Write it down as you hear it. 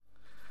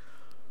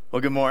Well,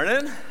 good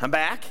morning. I'm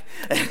back,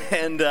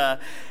 and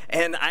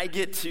I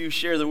get to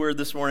share the word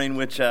this morning,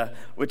 which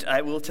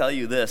I will tell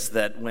you this,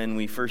 that when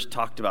we first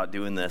talked about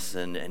doing this,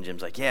 and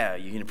Jim's like, yeah,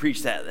 you can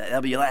preach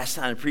that'll be your last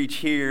time to preach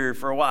here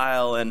for a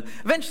while, and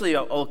eventually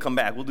I'll come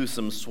back. We'll do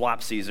some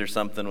swapsies or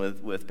something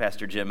with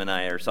Pastor Jim and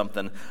I or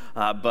something,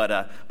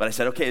 but I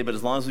said, okay, but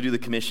as long as we do the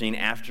commissioning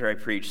after I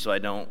preach so I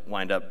don't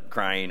wind up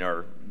crying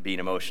or being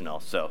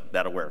emotional, so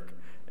that'll work.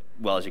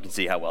 Well, as you can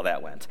see how well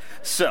that went.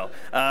 So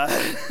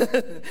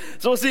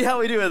we'll see how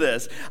we do with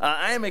this.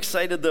 I am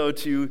excited, though,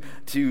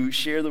 to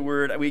share the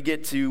word. We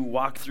get to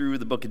walk through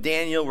the book of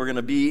Daniel. We're going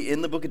to be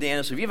in the book of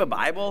Daniel. So if you have a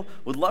Bible,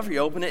 would love for you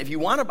to open it. If you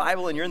want a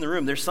Bible and you're in the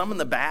room, there's some in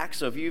the back.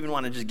 So if you even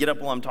want to just get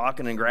up while I'm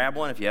talking and grab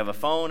one. If you have a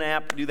phone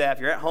app, do that.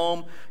 If you're at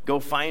home,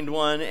 go find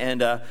one.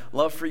 And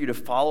love for you to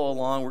follow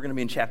along. We're going to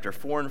be in chapter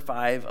 4 and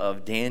 5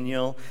 of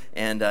Daniel.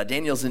 And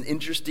Daniel's an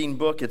interesting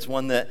book. It's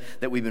one that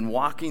we've been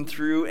walking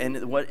through.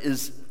 And what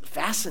is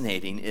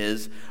fascinating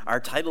is our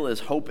title is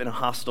Hope in a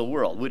Hostile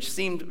World, which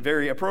seemed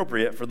very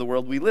appropriate for the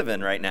world we live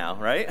in right now,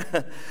 right?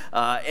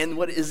 And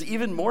what is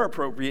even more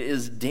appropriate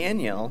is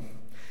Daniel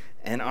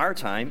and our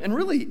time, and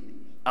really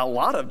a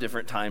lot of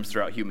different times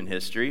throughout human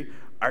history,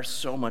 are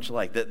so much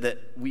alike, that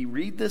we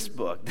read this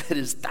book that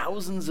is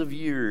thousands of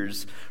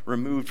years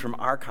removed from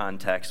our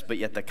context, but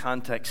yet the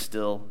context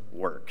still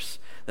works.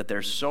 That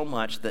there's so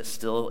much that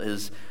still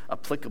is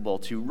applicable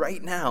to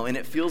right now, and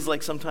it feels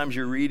like sometimes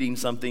you're reading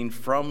something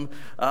from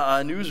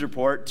a news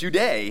report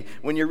today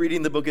when you're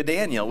reading the book of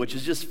Daniel, which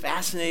is just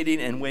fascinating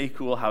and way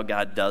cool how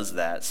God does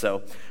that.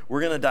 So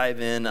we're going to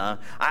dive in.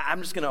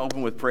 I'm just going to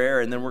open with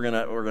prayer, and then we're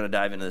going to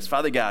dive into this.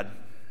 Father God,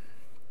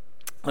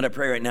 Lord, I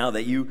pray right now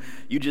that you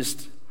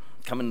just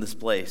come into this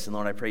place, and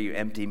Lord, I pray you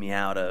empty me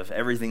out of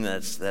everything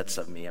that's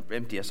of me.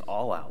 Empty us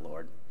all out,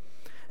 Lord,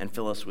 and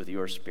fill us with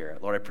your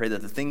Spirit. Lord, I pray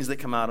that the things that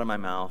come out of my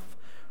mouth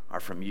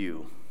are from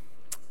you,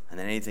 and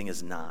that anything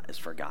is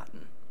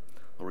forgotten.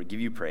 Lord, we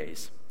give you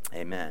praise.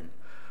 Amen.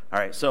 All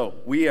right, so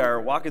we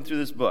are walking through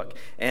this book,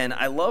 and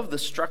I love the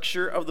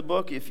structure of the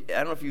book. I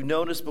don't know if you've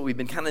noticed, but we've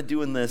been kind of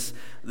doing this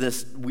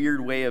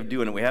weird way of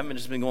doing it. We haven't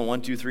just been going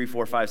 1, 2, 3,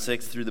 4, 5,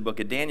 6 through the book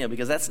of Daniel,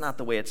 because that's not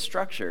the way it's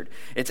structured.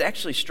 It's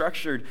actually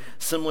structured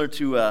similar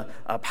to a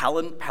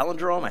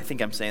palindrome. I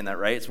think I'm saying that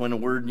right. It's when a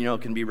word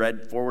can be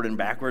read forward and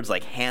backwards,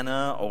 like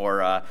Hannah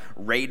or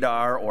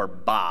radar or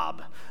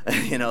Bob.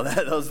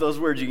 Those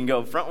words you can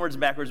go frontwards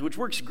and backwards, which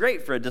works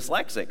great for a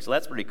dyslexic. So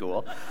that's pretty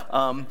cool.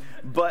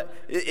 But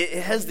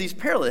it has these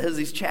parallels. It has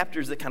these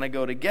chapters that kind of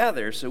go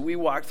together. So we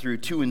walked through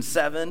 2 and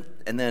 7,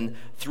 and then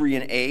 3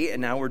 and 8,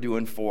 and now we're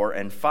doing 4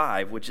 and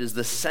 5, which is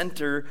the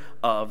center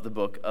of the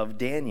book of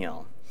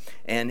Daniel.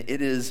 And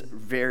it is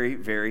very,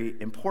 very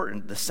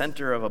important. The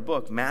center of a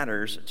book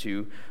matters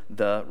to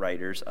the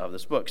writers of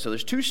this book. So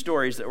there's 2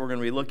 stories that we're going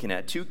to be looking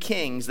at, 2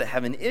 kings that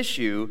have an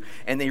issue,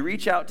 and they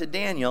reach out to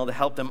Daniel to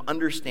help them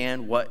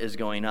understand what is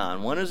going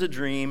on. One is a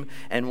dream,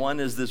 and one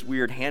is this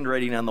weird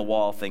handwriting on the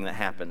wall thing that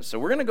happens. So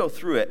we're going to go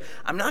through it.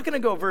 I'm not going to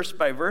go verse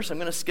by verse. I'm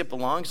going to skip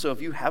along. So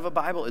if you have a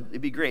Bible,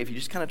 it'd be great if you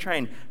just kind of try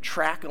and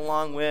track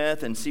along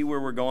with and see where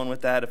we're going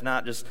with that. If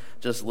not, just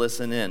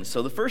listen in.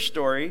 So the first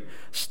story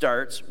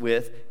starts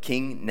with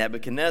King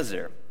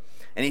Nebuchadnezzar.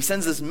 And he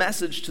sends this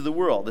message to the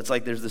world. It's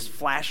like there's this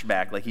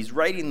flashback, like he's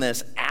writing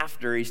this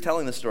after, he's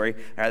telling the story,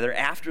 rather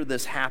after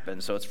this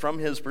happened. So it's from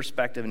his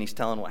perspective, and he's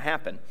telling what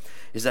happened.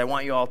 He says, I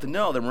want you all to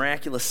know the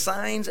miraculous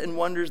signs and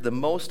wonders the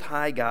Most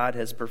High God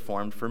has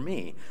performed for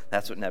me.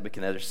 That's what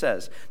Nebuchadnezzar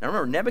says. Now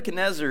remember,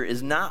 Nebuchadnezzar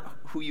is not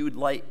who you would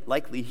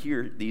likely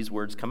hear these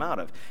words come out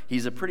of.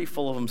 He's a pretty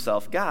full of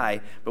himself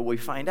guy, but what we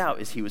find out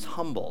is he was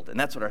humbled. And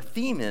that's what our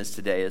theme is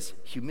today, is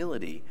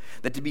humility.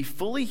 That to be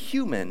fully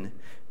human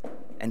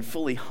and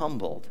fully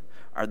humbled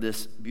are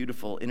this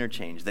beautiful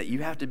interchange, that you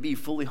have to be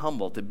fully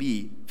humble to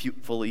be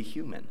fully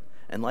human,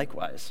 and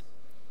likewise.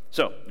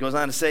 So, he goes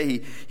on to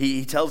say,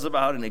 he tells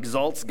about and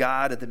exalts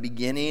God at the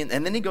beginning,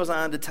 and then he goes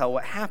on to tell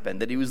what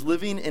happened, that he was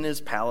living in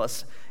his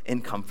palace in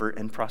comfort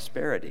and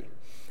prosperity.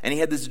 And he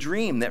had this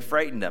dream that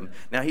frightened him.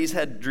 Now, he's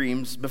had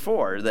dreams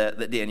before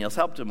that Daniel's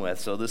helped him with,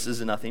 so this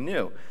is nothing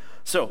new.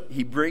 So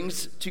he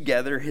brings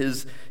together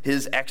his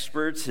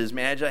experts, his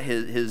magi,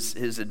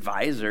 his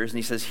advisors, and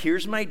he says,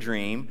 here's my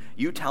dream.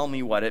 You tell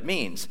me what it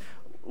means.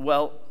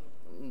 Well,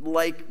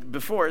 like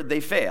before,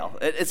 they fail.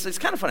 It's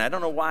kind of funny. I don't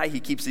know why he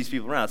keeps these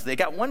people around. So they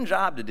got one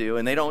job to do,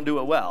 and they don't do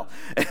it well.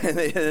 And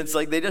it's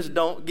like they just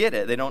don't get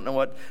it. They don't know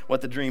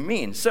what the dream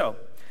means. So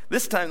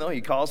this time, though,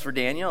 he calls for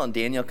Daniel, and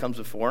Daniel comes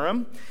before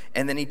him,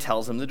 and then he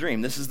tells him the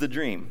dream. This is the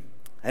dream.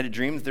 I had a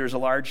dream that there was a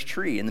large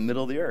tree in the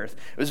middle of the earth.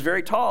 It was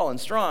very tall and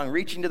strong,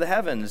 reaching to the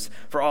heavens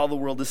for all the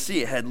world to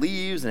see. It had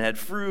leaves and had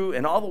fruit,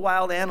 and all the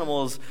wild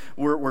animals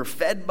were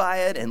fed by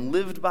it and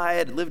lived by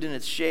it, lived in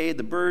its shade,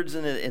 the birds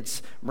in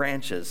its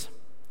branches.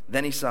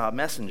 Then he saw a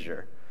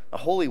messenger, a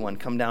holy one,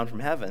 come down from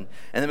heaven.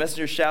 And the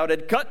messenger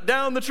shouted, cut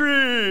down the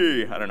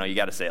tree. I don't know, you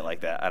got to say it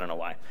like that. I don't know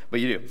why, but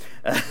you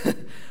do.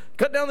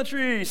 Cut down the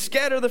tree,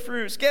 scatter the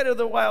fruit, scatter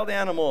the wild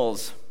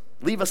animals.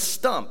 Leave a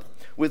stump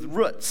with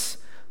roots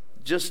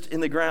just in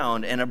the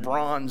ground and a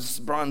bronze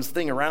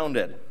thing around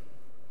it.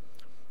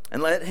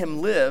 And let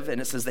him live,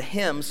 and it says the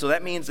him, so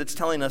that means it's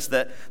telling us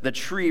that the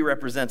tree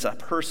represents a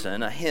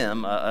person, a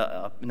him,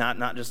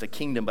 not just a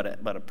kingdom,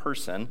 but a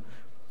person.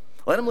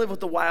 Let him live with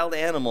the wild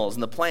animals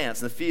and the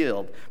plants in the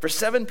field for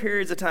 7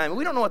 periods of time.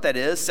 We don't know what that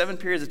is. 7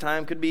 periods of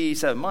time could be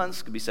 7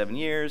 months, could be 7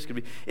 years,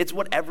 it's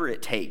whatever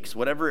it takes.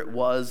 Whatever it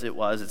was.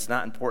 It's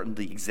not important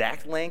the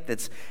exact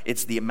length.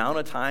 It's the amount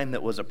of time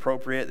that was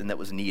appropriate and that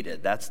was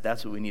needed. That's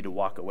what we need to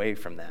walk away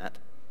from that.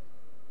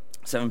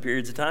 7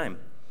 periods of time.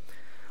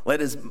 Let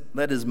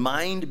his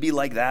mind be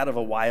like that of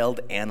a wild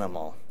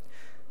animal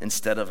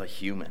instead of a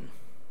human.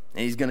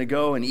 And he's going to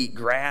go and eat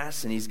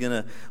grass, and he's going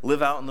to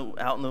live out in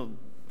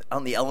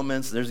the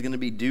elements. There's going to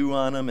be dew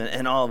on him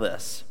and all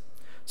this.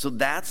 So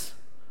that's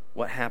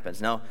what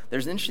happens. Now,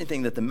 there's an interesting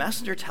thing that the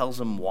messenger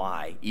tells him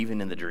why, even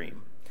in the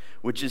dream,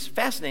 which is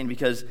fascinating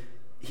because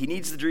he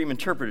needs the dream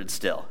interpreted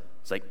still.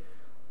 It's like,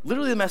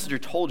 literally the messenger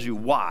told you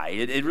why.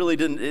 It really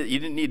didn't, you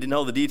didn't need to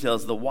know the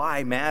details. The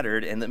why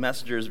mattered, and the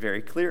messenger is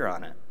very clear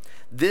on it.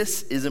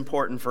 This is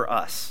important for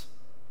us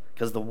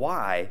because the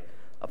why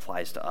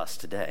applies to us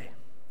today.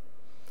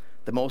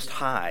 The Most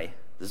High,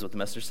 this is what the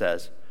messenger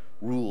says,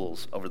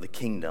 rules over the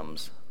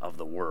kingdoms of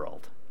the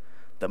world.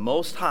 The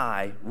Most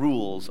High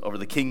rules over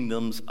the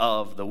kingdoms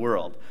of the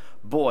world.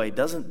 Boy,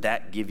 doesn't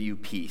that give you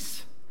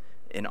peace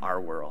in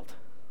our world.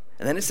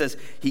 And then it says,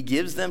 he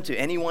gives them to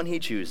anyone he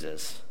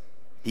chooses.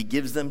 He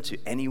gives them to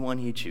anyone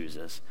he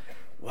chooses.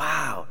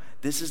 Wow,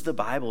 this is the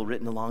Bible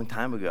written a long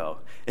time ago.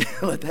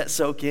 Let that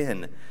soak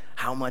in,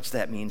 how much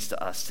that means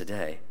to us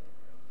today.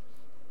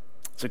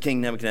 So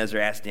King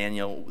Nebuchadnezzar asked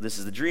Daniel, this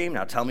is the dream,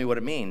 now tell me what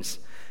it means.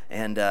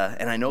 And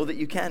I know that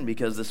you can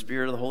because the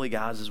Spirit of the Holy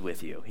Gods is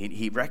with you.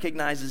 He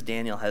recognizes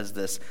Daniel has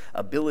this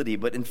ability,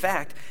 but in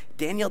fact,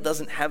 Daniel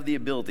doesn't have the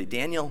ability.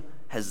 Daniel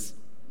has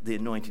the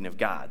anointing of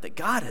God, that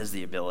God has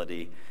the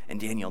ability,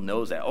 and Daniel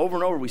knows that. Over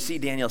and over, we see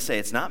Daniel say,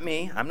 it's not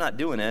me, I'm not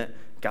doing it,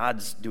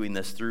 God's doing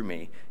this through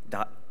me.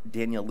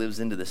 Daniel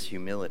lives into this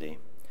humility.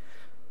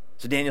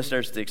 So Daniel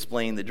starts to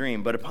explain the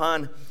dream, but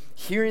upon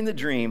hearing the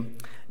dream,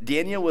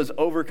 Daniel was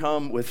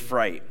overcome with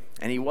fright,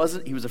 and he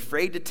was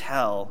afraid to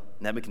tell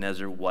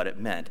Nebuchadnezzar what it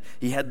meant.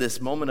 He had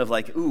this moment of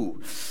like,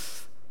 ooh,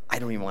 I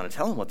don't even want to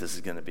tell him what this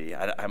is going to be.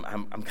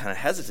 I'm kind of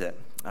hesitant.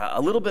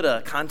 A little bit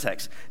of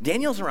context.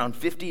 Daniel's around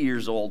 50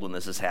 years old when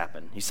this has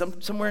happened. He's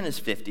somewhere in his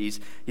 50s.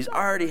 He's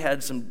already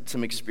had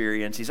some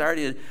experience.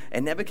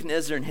 And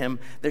Nebuchadnezzar and him,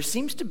 there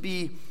seems to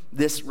be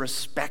this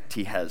respect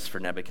he has for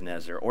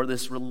Nebuchadnezzar, or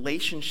this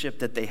relationship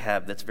that they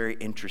have that's very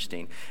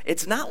interesting.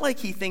 It's not like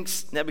he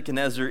thinks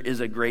Nebuchadnezzar is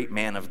a great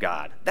man of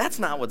God. That's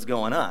not what's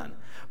going on.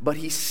 But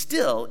he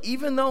still,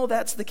 even though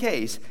that's the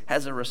case,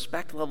 has a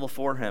respect level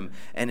for him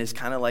and is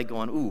kind of like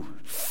going, ooh,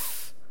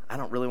 I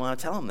don't really want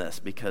to tell him this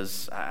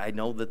because I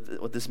know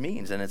what this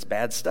means, and it's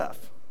bad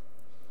stuff.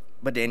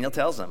 But Daniel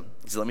tells him,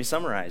 he says, let me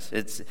summarize.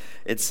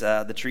 It's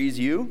the tree's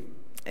you,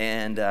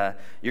 and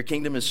your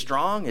kingdom is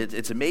strong.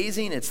 It's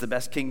amazing. It's the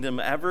best kingdom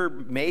ever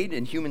made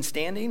in human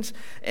standings,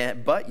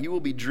 but you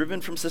will be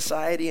driven from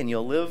society, and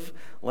you'll live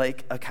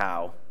like a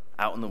cow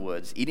out in the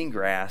woods, eating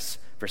grass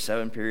for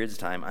 7 periods of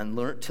time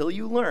until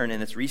you learn,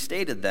 and it's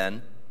restated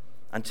then,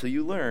 until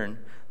you learn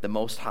the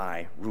Most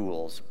High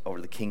rules over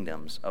the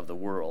kingdoms of the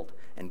world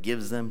and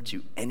gives them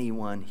to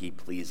anyone he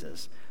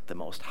pleases. The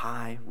Most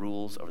High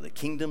rules over the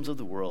kingdoms of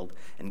the world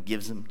and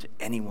gives them to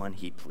anyone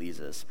he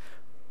pleases.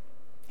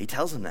 He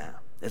tells them that.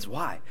 That's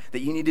why. That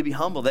you need to be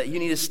humble, that you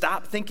need to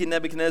stop thinking,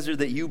 Nebuchadnezzar,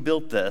 that you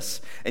built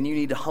this, and you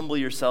need to humble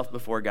yourself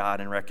before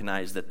God and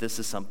recognize that this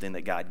is something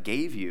that God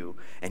gave you,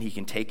 and he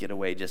can take it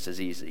away just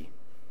as easy.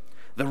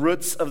 The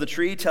roots of the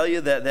tree tell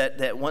you that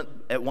at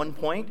one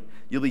point,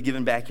 you'll be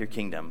given back your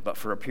kingdom, but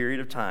for a period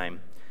of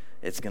time,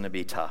 it's going to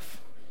be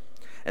tough.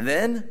 And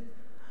then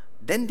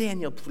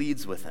Daniel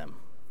pleads with him.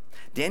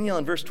 Daniel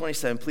in verse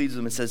 27 pleads with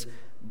him and says,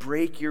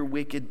 break your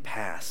wicked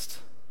past.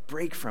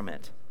 Break from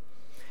it.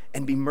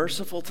 And be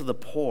merciful to the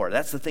poor.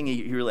 That's the thing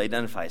he really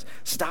identifies.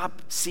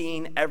 Stop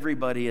seeing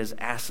everybody as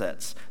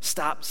assets.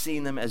 Stop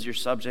seeing them as your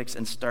subjects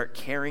and start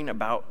caring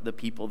about the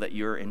people that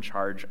you're in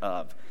charge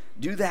of.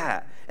 Do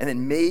that, and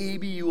then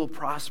maybe you will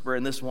prosper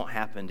and this won't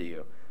happen to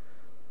you.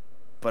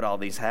 But all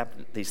these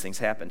things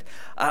happened.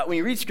 When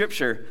you read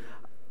Scripture,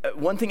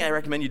 one thing I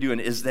recommend you doing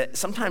is that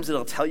sometimes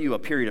it'll tell you a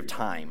period of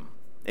time.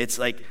 It's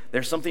like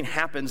there's something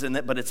happens in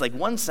that, but it's like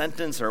one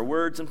sentence or a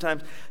word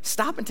sometimes.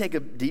 Stop and take a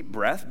deep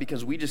breath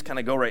because we just kind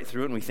of go right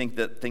through it and we think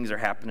that things are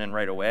happening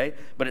right away.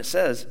 But it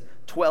says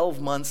 12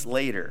 months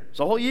later.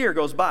 So a whole year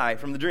goes by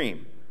from the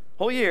dream.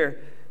 Whole year.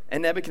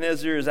 And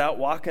Nebuchadnezzar is out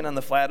walking on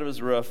the flat of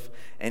his roof,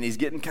 and he's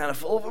getting kind of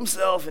full of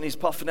himself, and he's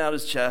puffing out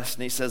his chest,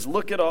 and he says,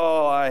 look at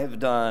all I have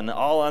done,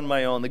 all on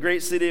my own, the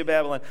great city of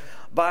Babylon.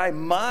 By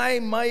my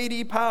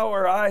mighty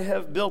power I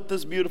have built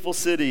this beautiful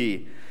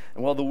city.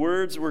 And while the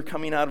words were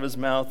coming out of his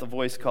mouth, a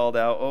voice called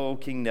out, "O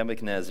King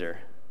Nebuchadnezzar,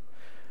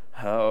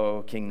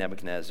 oh, King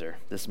Nebuchadnezzar,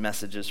 this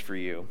message is for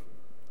you.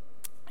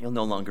 You'll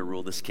no longer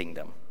rule this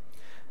kingdom.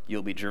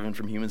 You'll be driven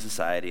from human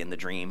society," and the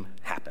dream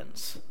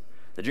happens.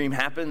 The dream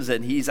happens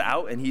and he's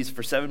out, and he's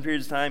for 7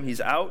 periods of time,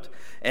 he's out.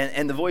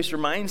 And the voice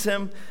reminds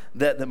him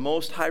that the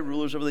most high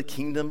rulers over the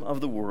kingdom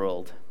of the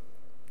world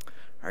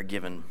are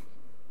given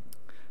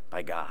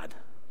by God.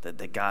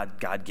 That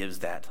God gives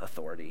that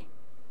authority,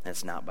 and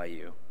it's not by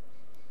you.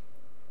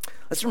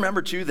 Let's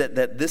remember, too,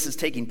 that this is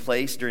taking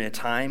place during a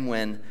time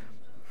when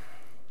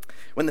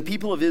the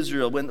people of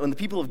Israel, when the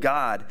people of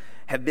God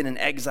have been in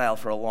exile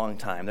for a long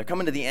time. They're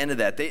coming to the end of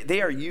that.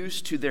 They are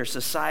used to their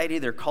society,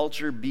 their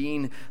culture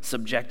being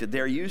subjected.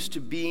 They're used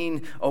to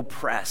being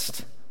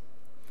oppressed.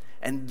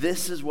 And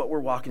this is what we're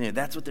walking in.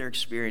 That's what they're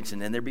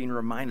experiencing, and they're being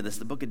reminded of this.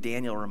 The book of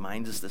Daniel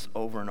reminds us this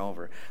over and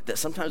over, that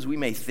sometimes we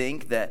may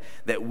think that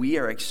we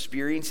are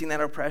experiencing that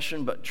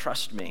oppression, but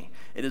trust me,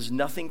 it is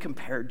nothing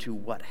compared to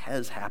what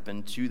has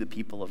happened to the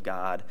people of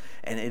God,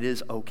 and it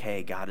is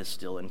okay. God is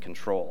still in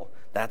control.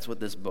 That's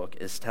what this book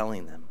is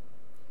telling them.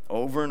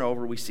 Over and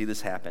over we see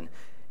this happen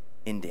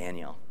in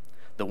Daniel.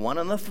 The one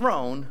on the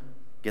throne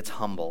gets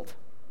humbled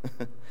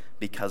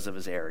because of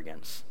his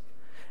arrogance.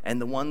 And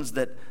the ones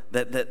that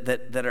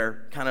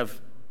are kind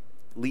of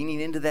leaning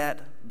into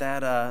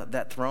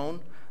that throne,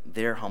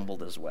 they're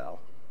humbled as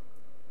well.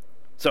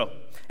 So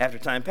after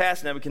time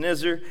passed,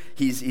 Nebuchadnezzar,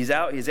 he's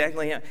out, he's acting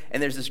like,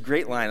 and there's this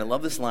great line. I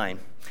love this line,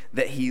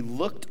 that he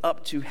looked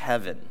up to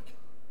heaven,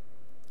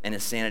 and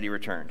his sanity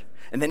returned.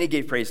 And then he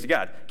gave praise to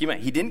God. Keep in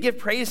mind, he didn't give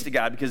praise to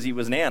God because he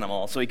was an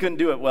animal, so he couldn't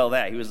do it well.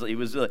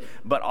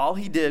 But all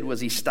he did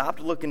was he stopped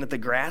looking at the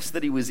grass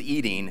that he was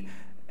eating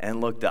and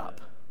looked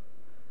up.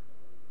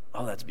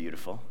 Oh, that's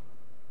beautiful.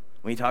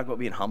 When you talk about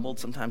being humbled,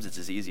 sometimes it's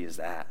as easy as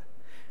that.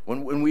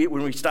 When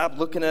we stop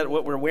looking at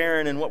what we're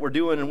wearing and what we're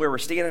doing and where we're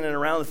standing and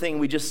around the thing,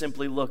 we just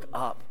simply look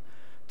up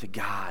to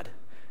God,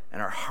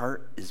 and our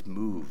heart is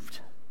moved,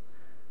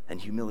 and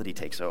humility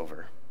takes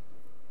over.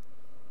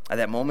 At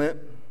that moment,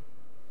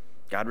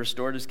 God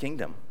restored his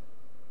kingdom,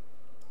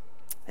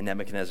 and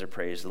Nebuchadnezzar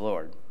praised the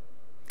Lord.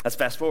 Let's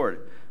fast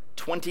forward.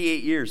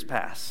 28 years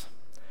pass.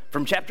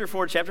 From chapter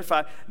 4 to chapter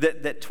 5,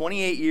 that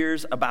 28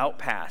 years about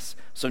pass.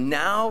 So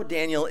now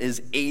Daniel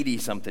is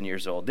 80-something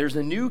years old. There's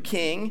a new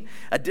king,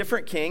 a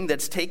different king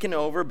that's taken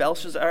over.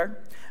 Belshazzar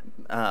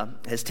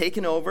has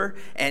taken over,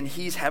 and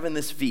he's having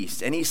this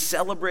feast. And he's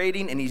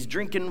celebrating, and he's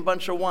drinking a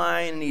bunch of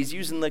wine, and he's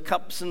using the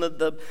cups and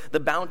the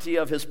bounty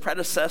of his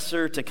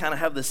predecessor to kind of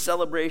have this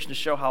celebration to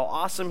show how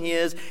awesome he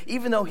is,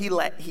 even though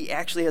he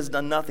actually has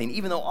done nothing.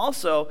 Even though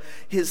also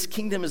his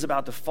kingdom is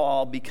about to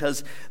fall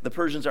because the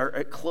Persians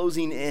are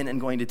closing in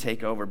and going to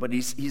take over. But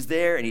he's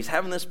there, and he's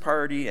having this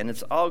party, and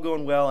it's all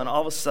going well, and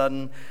all of a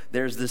sudden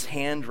there's this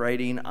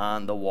handwriting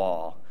on the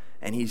wall.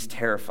 And he's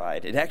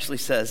terrified. It actually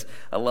says,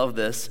 I love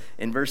this,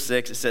 in verse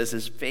 6, it says,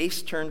 his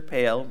face turned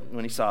pale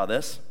when he saw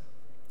this,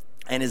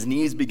 and his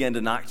knees began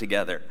to knock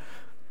together.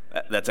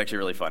 That's actually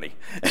really funny.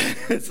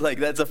 It's like,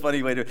 that's a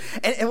funny way to,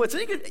 and what's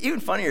even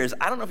funnier is,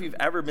 I don't know if you've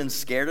ever been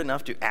scared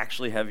enough to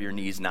actually have your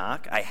knees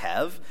knock. I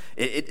have.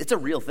 It's a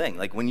real thing.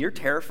 Like, when you're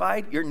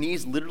terrified, your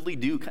knees literally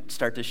do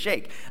start to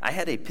shake. I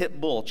had a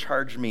pit bull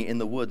charge me in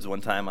the woods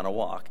one time on a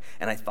walk,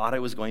 and I thought I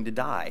was going to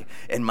die.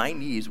 And my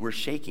knees were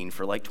shaking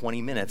for like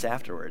 20 minutes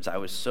afterwards. I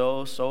was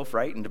so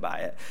frightened by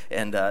it.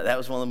 And that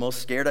was one of the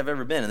most scared I've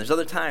ever been. And there's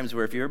other times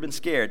where if you've ever been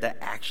scared, that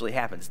actually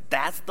happens.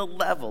 That's the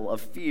level of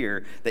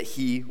fear that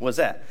he was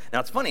at. Now,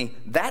 it's funny,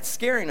 that's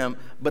scaring him,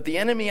 but the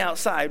enemy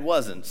outside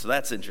wasn't. So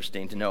that's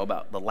interesting to know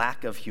about the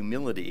lack of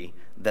humility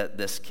that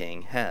this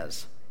king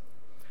has.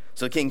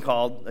 So the king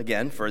called,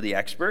 again, for the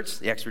experts.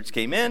 The experts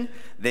came in.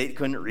 They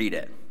couldn't read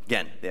it.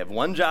 Again, they have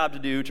one job to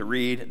do, to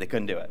read. They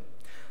couldn't do it.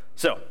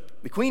 So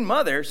the queen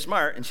mother,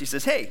 smart, and she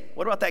says, hey,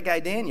 what about that guy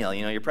Daniel,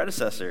 your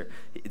predecessor?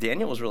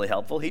 Daniel was really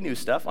helpful. He knew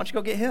stuff. Why don't you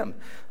go get him?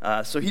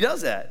 So he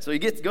does that. So he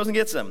goes and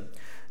gets him.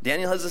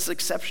 Daniel has this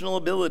exceptional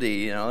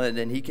ability,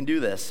 and he can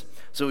do this.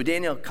 So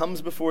Daniel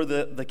comes before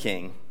the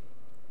king,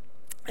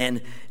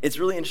 and it's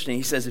really interesting.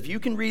 He says, if you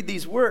can read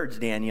these words,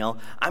 Daniel,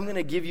 I'm going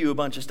to give you a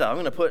bunch of stuff.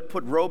 I'm going to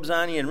put robes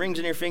on you and rings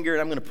in your finger,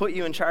 and I'm going to put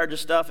you in charge of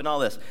stuff and all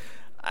this.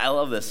 I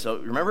love this. So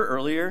remember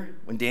earlier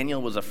when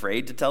Daniel was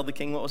afraid to tell the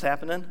king what was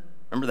happening?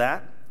 Remember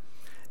that?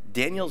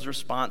 Daniel's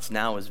response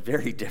now is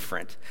very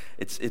different.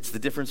 It's the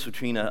difference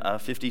between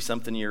a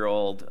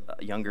 50-something-year-old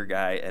younger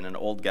guy and an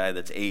old guy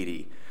that's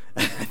 80.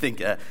 I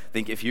think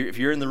if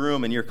you're in the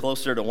room and you're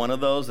closer to one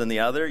of those than the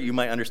other, you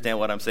might understand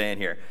what I'm saying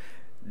here.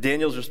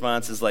 Daniel's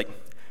response is like,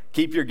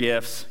 keep your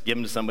gifts, give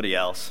them to somebody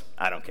else.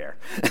 I don't care.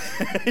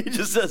 He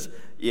just says,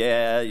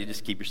 yeah, you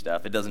just keep your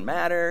stuff. It doesn't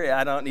matter.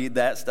 I don't need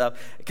that stuff.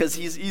 Because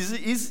he's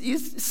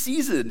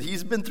seasoned.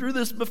 He's been through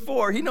this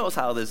before. He knows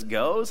how this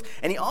goes.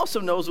 And he also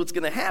knows what's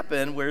going to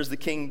happen, whereas the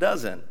king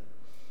doesn't.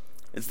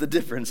 It's the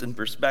difference in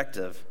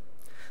perspective.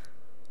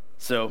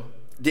 So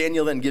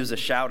Daniel then gives a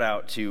shout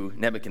out to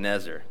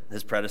Nebuchadnezzar,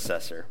 his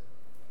predecessor.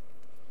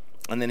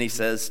 And then he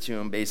says to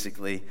him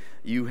basically,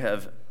 you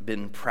have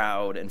been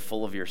proud and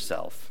full of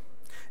yourself,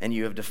 and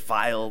you have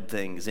defiled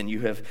things, and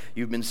you've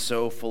been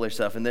so full of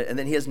yourself. And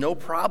then he has no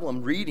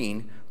problem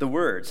reading the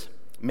words,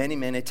 mene,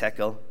 mene,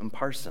 tekel, and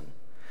parsin.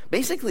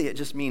 Basically, it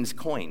just means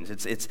coins.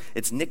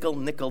 It's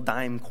nickel,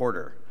 dime,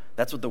 quarter.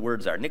 That's what the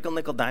words are. Nickel,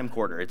 nickel, dime,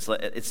 quarter.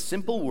 It's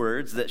simple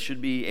words that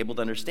should be able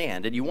to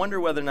understand. And you wonder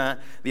whether or not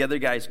the other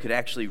guys could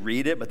actually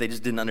read it, but they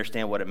just didn't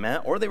understand what it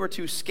meant, or they were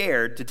too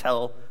scared to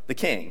tell the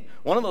king.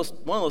 One of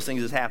those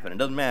things has happened. It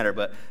doesn't matter,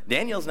 but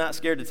Daniel's not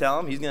scared to tell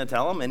him. He's going to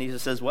tell him, and he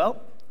just says,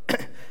 well,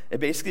 it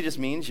basically just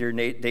means your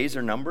days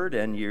are numbered,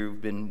 and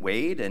you've been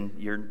weighed, and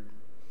you're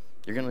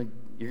going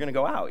to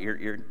go out.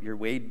 You're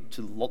weighed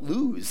to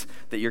lose,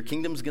 that your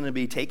kingdom's going to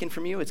be taken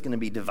from you. It's going to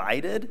be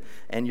divided,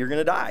 and you're going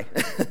to die.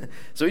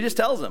 So he just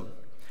tells them.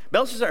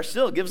 Belshazzar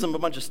still gives them a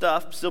bunch of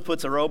stuff, still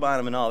puts a robe on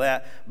him and all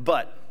that.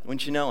 But,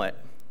 wouldn't you know it,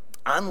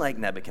 unlike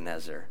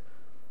Nebuchadnezzar,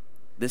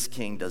 this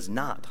king does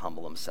not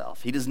humble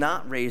himself. He does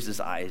not raise his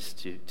eyes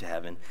to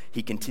heaven.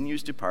 He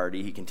continues to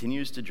party. He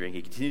continues to drink.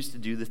 He continues to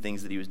do the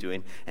things that he was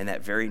doing. And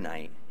that very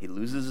night, he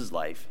loses his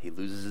life. He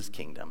loses his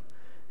kingdom.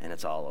 And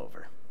it's all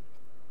over.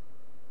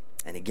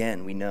 And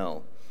again, we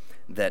know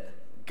that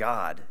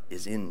God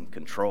is in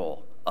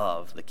control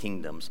of the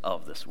kingdoms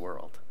of this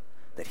world,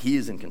 that he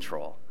is in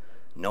control,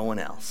 no one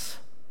else.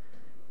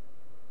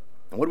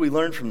 And what do we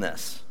learn from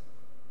this?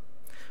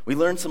 We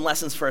learn some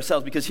lessons for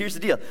ourselves, because here's the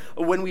deal.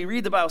 When we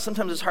read the Bible,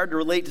 sometimes it's hard to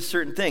relate to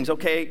certain things.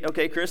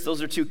 Okay, Chris,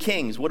 those are two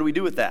kings. What do we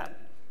do with that?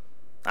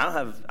 I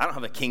don't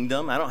have a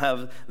kingdom. I don't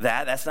have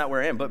that. That's not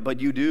where I am. But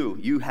you do.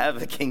 You have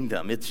a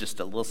kingdom. It's just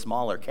a little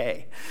smaller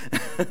K.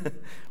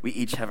 We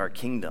each have our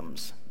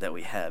kingdoms that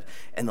we have.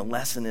 And the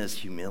lesson is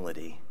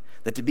humility.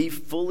 That to be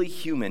fully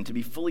human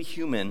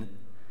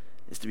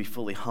is to be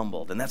fully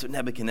humbled. And that's what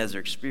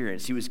Nebuchadnezzar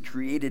experienced. He was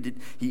created,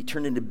 he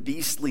turned into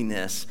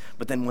beastliness,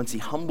 but then once he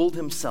humbled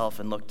himself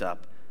and looked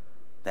up,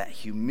 that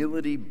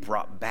humility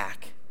brought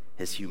back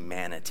his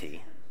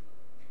humanity.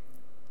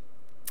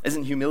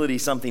 Isn't humility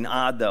something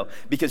odd, though?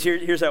 Because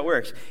here's how it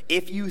works.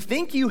 If you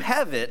think you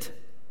have it,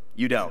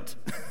 you don't.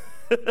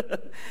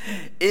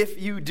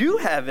 If you do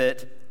have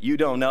it, you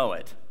don't know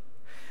it.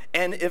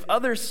 And if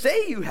others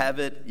say you have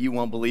it, you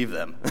won't believe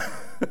them.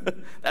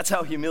 That's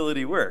how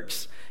humility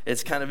works.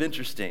 It's kind of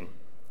interesting.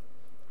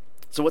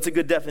 So what's a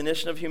good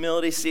definition of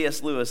humility?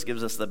 C.S. Lewis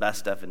gives us the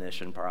best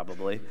definition,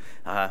 probably.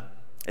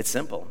 It's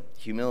simple.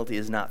 Humility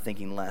is not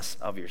thinking less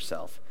of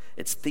yourself.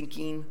 It's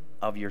thinking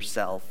of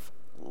yourself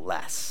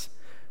less.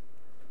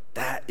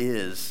 That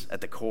is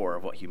at the core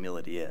of what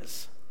humility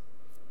is.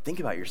 Think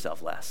about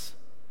yourself less.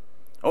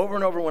 Over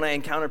and over, when I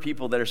encounter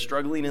people that are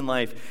struggling in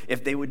life,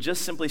 if they would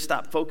just simply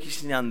stop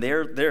focusing on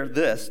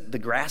the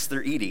grass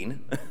they're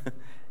eating,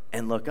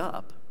 and look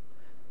up,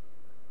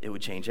 it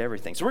would change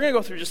everything. So we're going to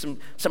go through just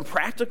some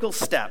practical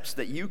steps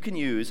that you can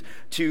use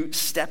to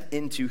step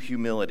into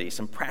humility,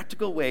 some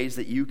practical ways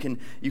that you can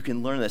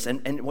learn this.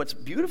 And what's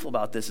beautiful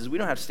about this is we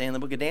don't have to stay in the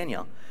book of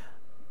Daniel.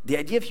 The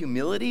idea of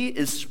humility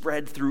is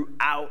spread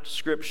throughout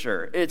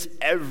Scripture. It's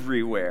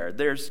everywhere.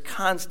 There's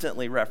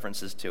constantly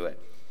references to it.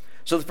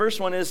 So the first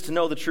one is to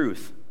know the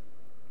truth.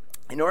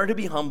 In order to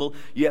be humble,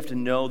 you have to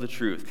know the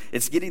truth.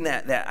 It's getting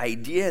that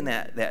idea and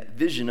that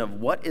vision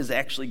of what is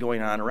actually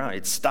going on around.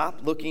 It's stop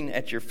looking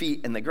at your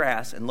feet in the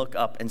grass and look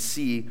up and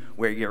see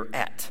where you're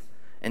at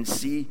and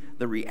see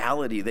the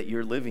reality that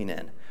you're living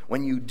in.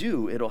 When you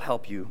do, it'll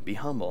help you be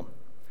humble.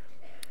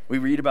 We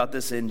read about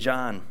this in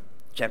John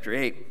chapter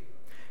 8.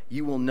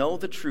 You will know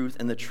the truth,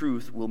 and the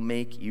truth will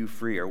make you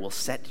free, or will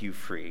set you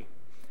free.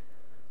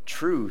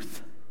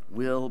 Truth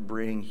will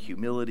bring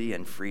humility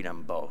and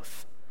freedom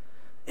both.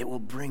 It will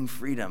bring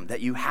freedom,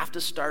 that you have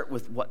to start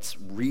with what's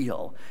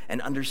real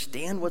and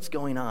understand what's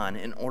going on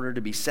in order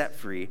to be set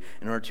free,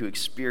 in order to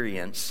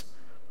experience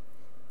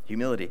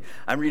humility.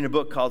 I'm reading a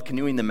book called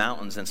Canoeing the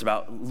Mountains, and it's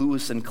about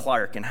Lewis and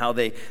Clark and how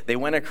they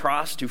went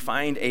across to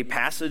find a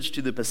passage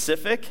to the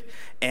Pacific,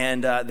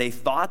 and they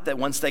thought that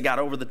once they got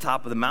over the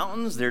top of the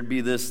mountains, there'd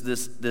be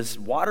this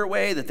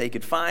waterway that they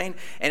could find,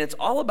 and it's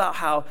all about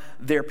how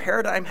their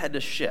paradigm had to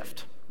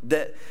shift.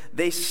 That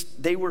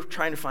they were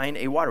trying to find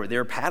a waterway. They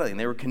were paddling,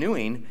 they were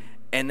canoeing,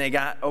 and they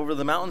got over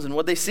the mountains, and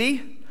what'd they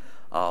see?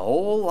 A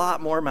whole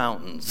lot more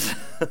mountains.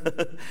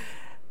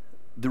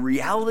 The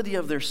reality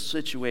of their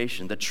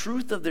situation, the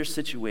truth of their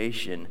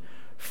situation,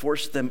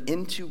 forced them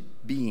into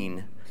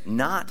being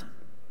not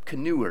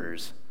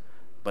canoers,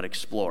 but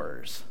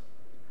explorers,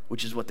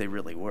 which is what they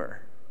really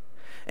were.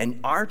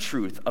 And our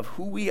truth of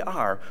who we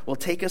are will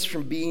take us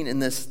from being in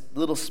this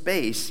little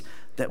space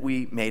that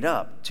we made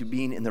up to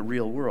being in the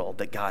real world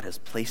that God has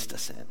placed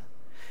us in.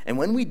 And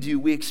when we do,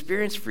 we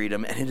experience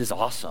freedom, and it is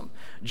awesome.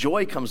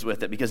 Joy comes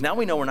with it, because now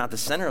we know we're not the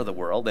center of the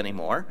world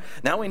anymore.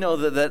 Now we know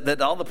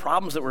that all the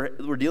problems that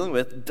we're dealing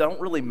with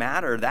don't really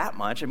matter that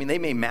much. I mean, they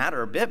may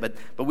matter a bit,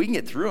 but we can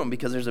get through them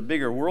because there's a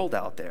bigger world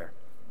out there.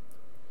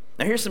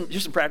 Now, here's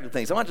some practical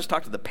things. I want to just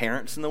talk to the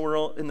parents in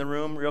the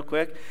room real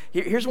quick.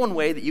 Here's one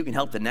way that you can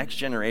help the next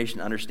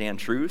generation understand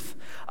truth.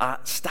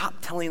 Stop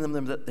telling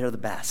them that they're the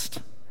best.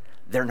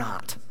 They're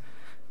not.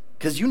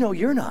 Because you know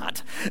you're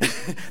not.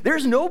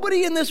 There's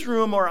nobody in this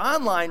room or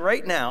online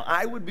right now,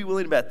 I would be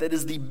willing to bet, that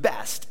is the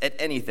best at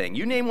anything.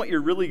 You name what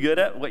you're really good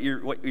at, what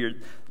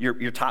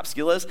your top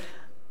skill is,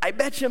 I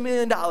bet you $1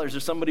 million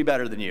there's somebody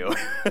better than you.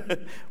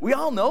 We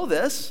all know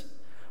this.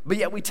 But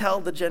yet we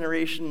tell the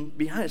generation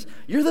behind us,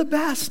 you're the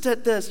best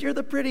at this, you're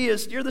the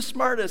prettiest, you're the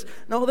smartest.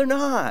 No, they're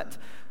not.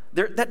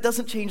 That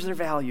doesn't change their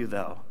value,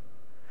 though.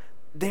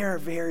 They're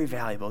very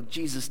valuable.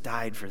 Jesus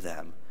died for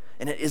them.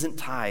 And it isn't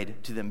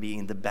tied to them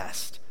being the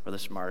best or the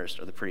smartest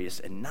or the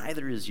prettiest, and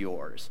neither is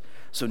yours.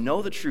 So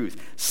know the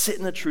truth. Sit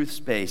in the truth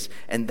space,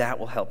 and that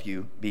will help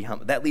you be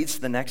humble. That leads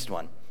to the next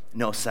one,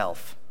 know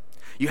self.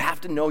 You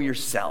have to know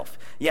yourself.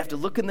 You have to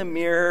look in the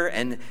mirror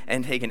and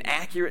take an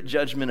accurate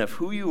judgment of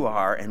who you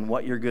are and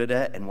what you're good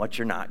at and what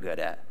you're not good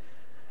at.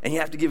 And you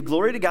have to give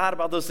glory to God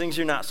about those things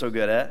you're not so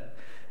good at.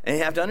 And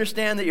you have to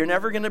understand that you're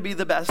never going to be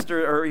the best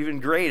or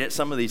even great at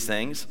some of these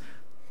things.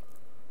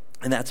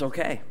 And that's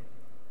okay.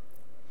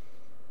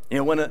 You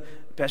know, when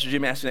Pastor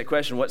Jim asked me that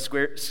question, what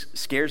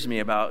scares me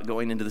about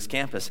going into this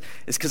campus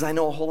is because I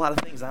know a whole lot of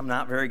things I'm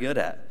not very good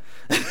at.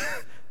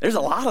 There's a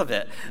lot of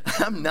it.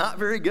 I'm not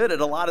very good at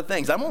a lot of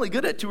things. I'm only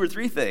good at 2 or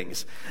 3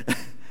 things.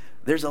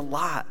 There's a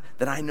lot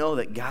that I know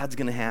that God's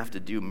going to have to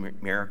do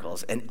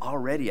miracles, and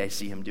already I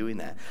see him doing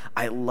that.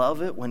 I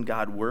love it when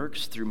God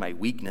works through my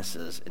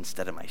weaknesses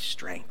instead of my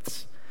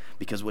strengths,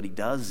 because what he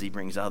does is he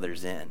brings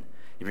others in.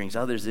 He brings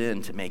others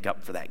in to make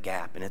up for that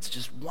gap, and it's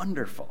just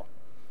wonderful.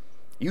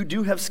 You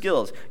do have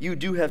skills. You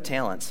do have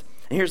talents.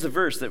 And here's the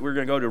verse that we're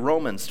going to go to.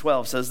 Romans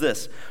 12 says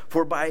this,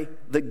 "For by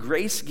the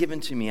grace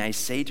given to me, I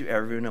say to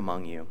everyone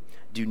among you,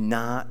 do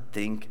not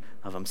think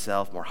of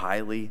himself more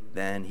highly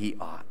than he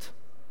ought,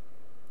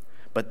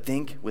 but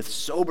think with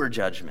sober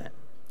judgment,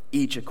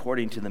 each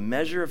according to the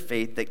measure of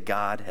faith that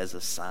God has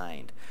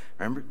assigned."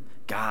 Remember,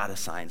 God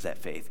assigns that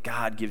faith.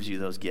 God gives you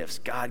those gifts.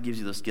 God gives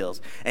you those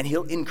skills. And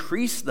he'll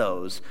increase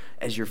those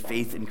as your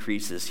faith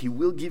increases. He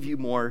will give you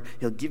more.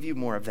 He'll give you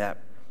more of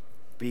that.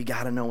 But you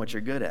got to know what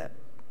you're good at.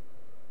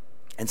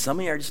 And some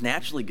of you are just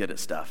naturally good at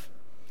stuff.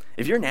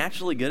 If you're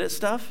naturally good at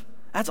stuff,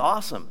 that's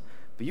awesome.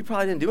 But you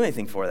probably didn't do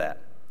anything for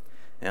that.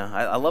 You know,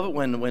 I love it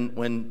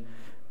when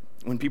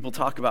people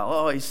talk about,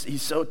 oh,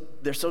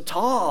 they're so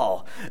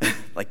tall.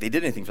 Like they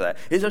did anything for that.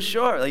 He's so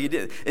short, like you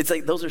did. It's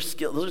like those are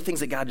skills, those are things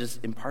that God just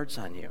imparts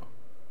on you.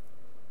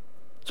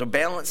 So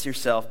balance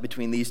yourself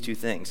between these two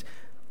things.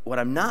 What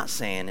I'm not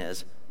saying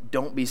is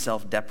don't be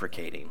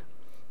self-deprecating.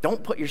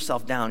 Don't put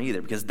yourself down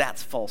either, because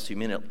that's false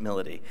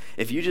humility.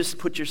 If you just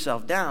put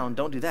yourself down,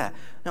 don't do that.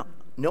 No,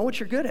 know what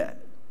you're good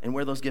at and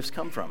where those gifts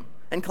come from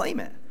and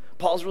claim it.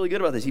 Paul's really good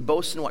about this. He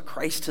boasts in what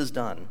Christ has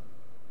done.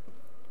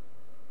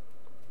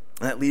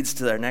 And that leads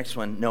to our next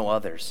one, know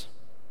others.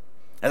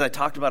 As I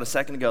talked about a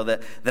second ago,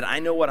 that I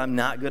know what I'm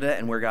not good at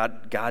and where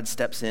God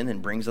steps in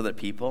and brings other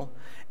people,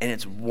 and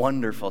it's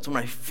wonderful. It's one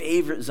of my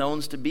favorite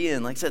zones to be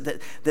in. Like I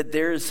said, that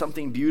there is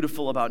something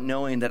beautiful about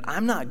knowing that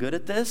I'm not good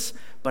at this,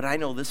 but I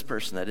know this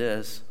person that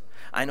is.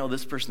 I know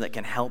this person that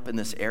can help in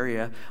this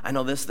area. I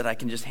know this that I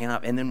can just hand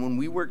up. And then when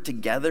we work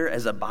together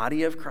as a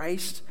body of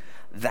Christ,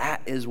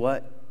 that is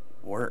what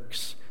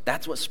works.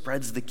 That's what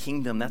spreads the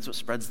kingdom. That's what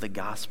spreads the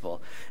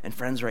gospel. And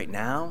friends, right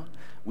now,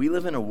 we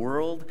live in a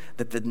world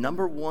that the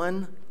number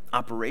one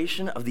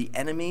operation of the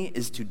enemy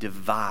is to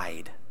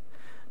divide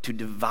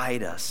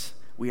us.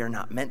 We are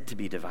not meant to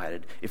be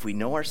divided. If we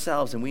know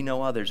ourselves and we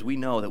know others, we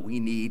know that we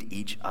need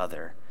each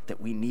other,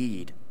 that we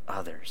need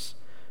others.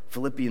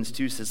 Philippians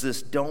 2 says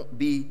this, don't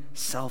be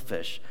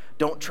selfish.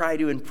 Don't try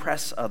to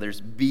impress others.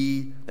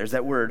 Be, there's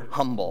that word,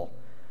 humble.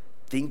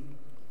 Thinking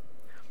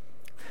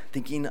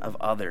of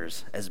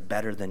others as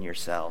better than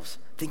yourselves.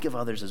 Think of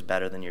others as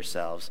better than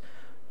yourselves.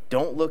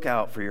 Don't look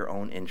out for your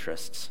own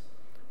interests,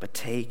 but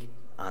take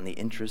on the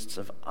interests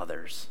of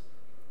others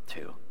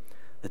too.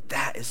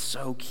 That is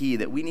so key,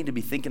 that we need to be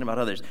thinking about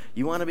others.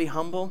 You want to be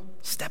humble?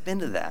 Step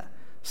into that.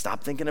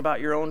 Stop thinking about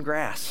your own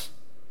grass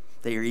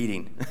that you're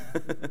eating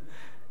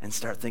and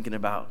start thinking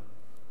about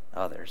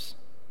others.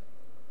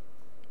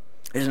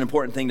 Here's an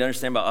important thing to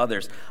understand about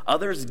others.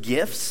 Others'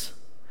 gifts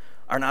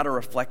are not a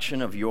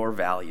reflection of your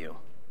value.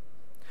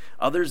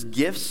 Others'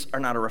 gifts are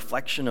not a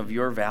reflection of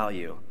your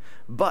value.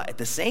 But at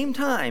the same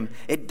time,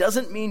 it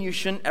doesn't mean you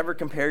shouldn't ever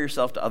compare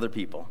yourself to other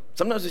people.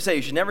 Sometimes we say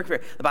you should never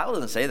compare. The Bible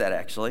doesn't say that,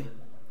 actually.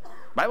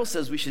 The Bible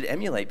says we should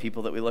emulate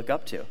people that we look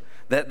up to.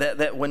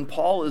 That when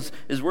Paul is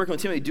working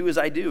with Timothy, do as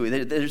I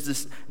do. There's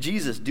this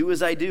Jesus, do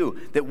as I do.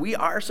 That we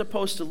are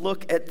supposed to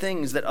look at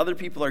things that other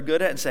people are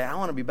good at and say, I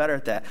want to be better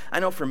at that. I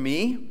know for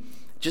me,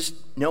 just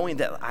knowing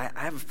that I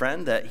have a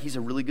friend that he's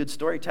a really good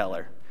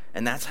storyteller.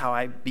 And that's how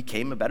I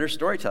became a better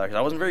storyteller, because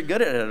I wasn't very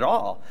good at it at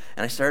all.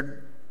 And I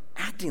started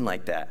acting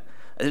like that.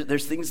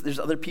 There's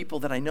other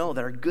people that I know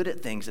that are good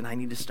at things, and I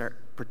need to start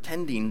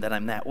pretending that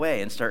I'm that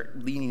way and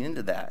start leaning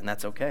into that, and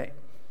that's okay.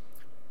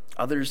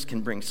 Others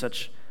can bring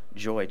such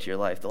joy to your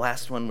life. The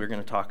last one we're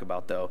going to talk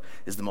about, though,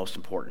 is the most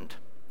important.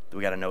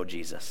 We got to know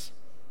Jesus.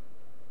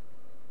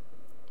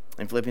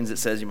 In Philippians, it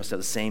says you must have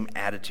the same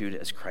attitude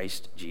as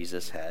Christ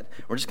Jesus had.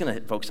 We're just going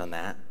to focus on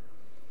that.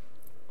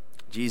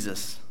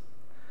 Jesus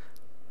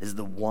is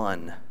the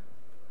one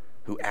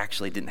who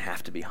actually didn't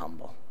have to be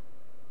humble.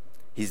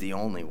 He's the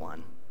only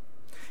one.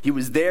 He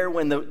was there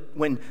when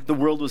the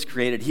world was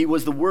created. He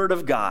was the Word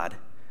of God.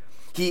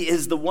 He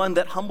is the one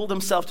that humbled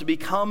himself to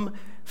become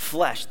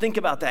flesh. Think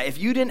about that. If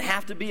you didn't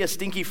have to be a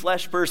stinky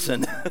flesh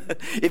person,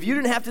 if you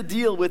didn't have to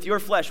deal with your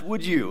flesh,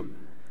 would you?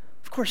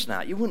 Of course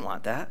not. You wouldn't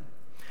want that.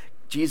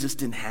 Jesus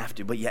didn't have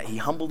to, but yet he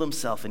humbled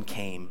himself and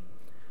came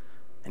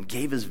and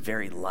gave his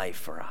very life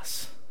for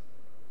us.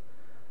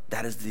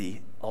 That is the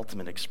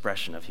ultimate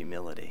expression of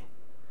humility.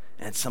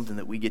 And it's something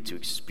that we get to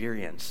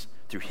experience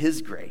through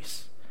his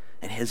grace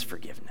and his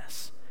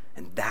forgiveness.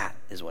 And that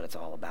is what it's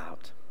all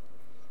about.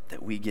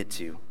 That we get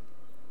to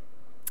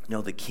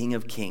know the King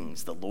of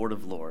Kings, the Lord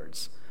of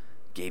Lords,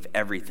 gave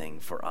everything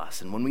for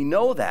us. And when we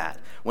know that,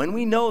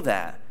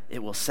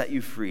 it will set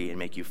you free and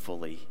make you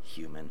fully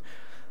human.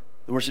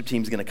 The worship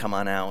team is going to come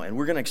on out, and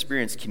we're going to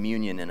experience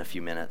communion in a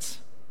few minutes.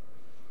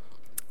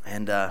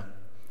 And I'd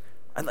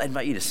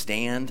invite you to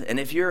stand. And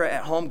if you're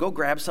at home, go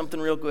grab something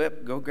real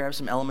quick. Go grab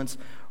some elements.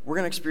 We're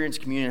going to experience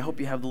communion. I hope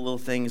you have the little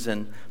things.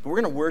 But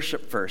we're going to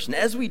worship first. And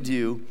as we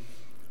do,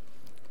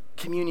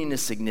 communion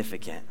is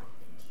significant.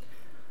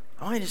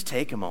 I want you to just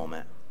take a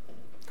moment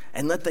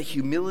and let the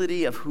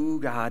humility of who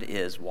God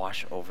is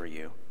wash over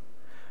you.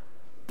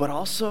 But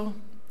also,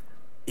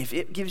 if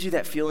it gives you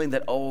that feeling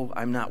that, oh,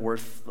 I'm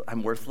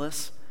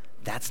worthless,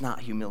 that's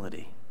not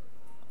humility.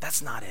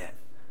 That's not it.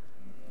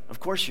 Of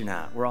course you're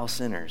not. We're all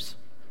sinners.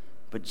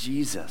 But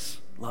Jesus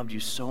loved you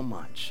so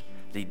much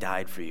that he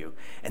died for you.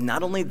 And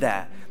not only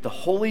that, the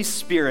Holy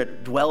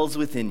Spirit dwells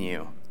within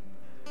you.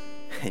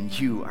 And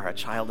you are a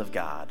child of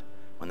God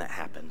when that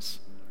happens.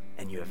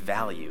 And you have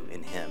value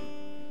in him.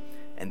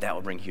 And that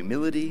will bring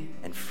humility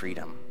and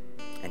freedom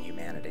and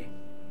humanity.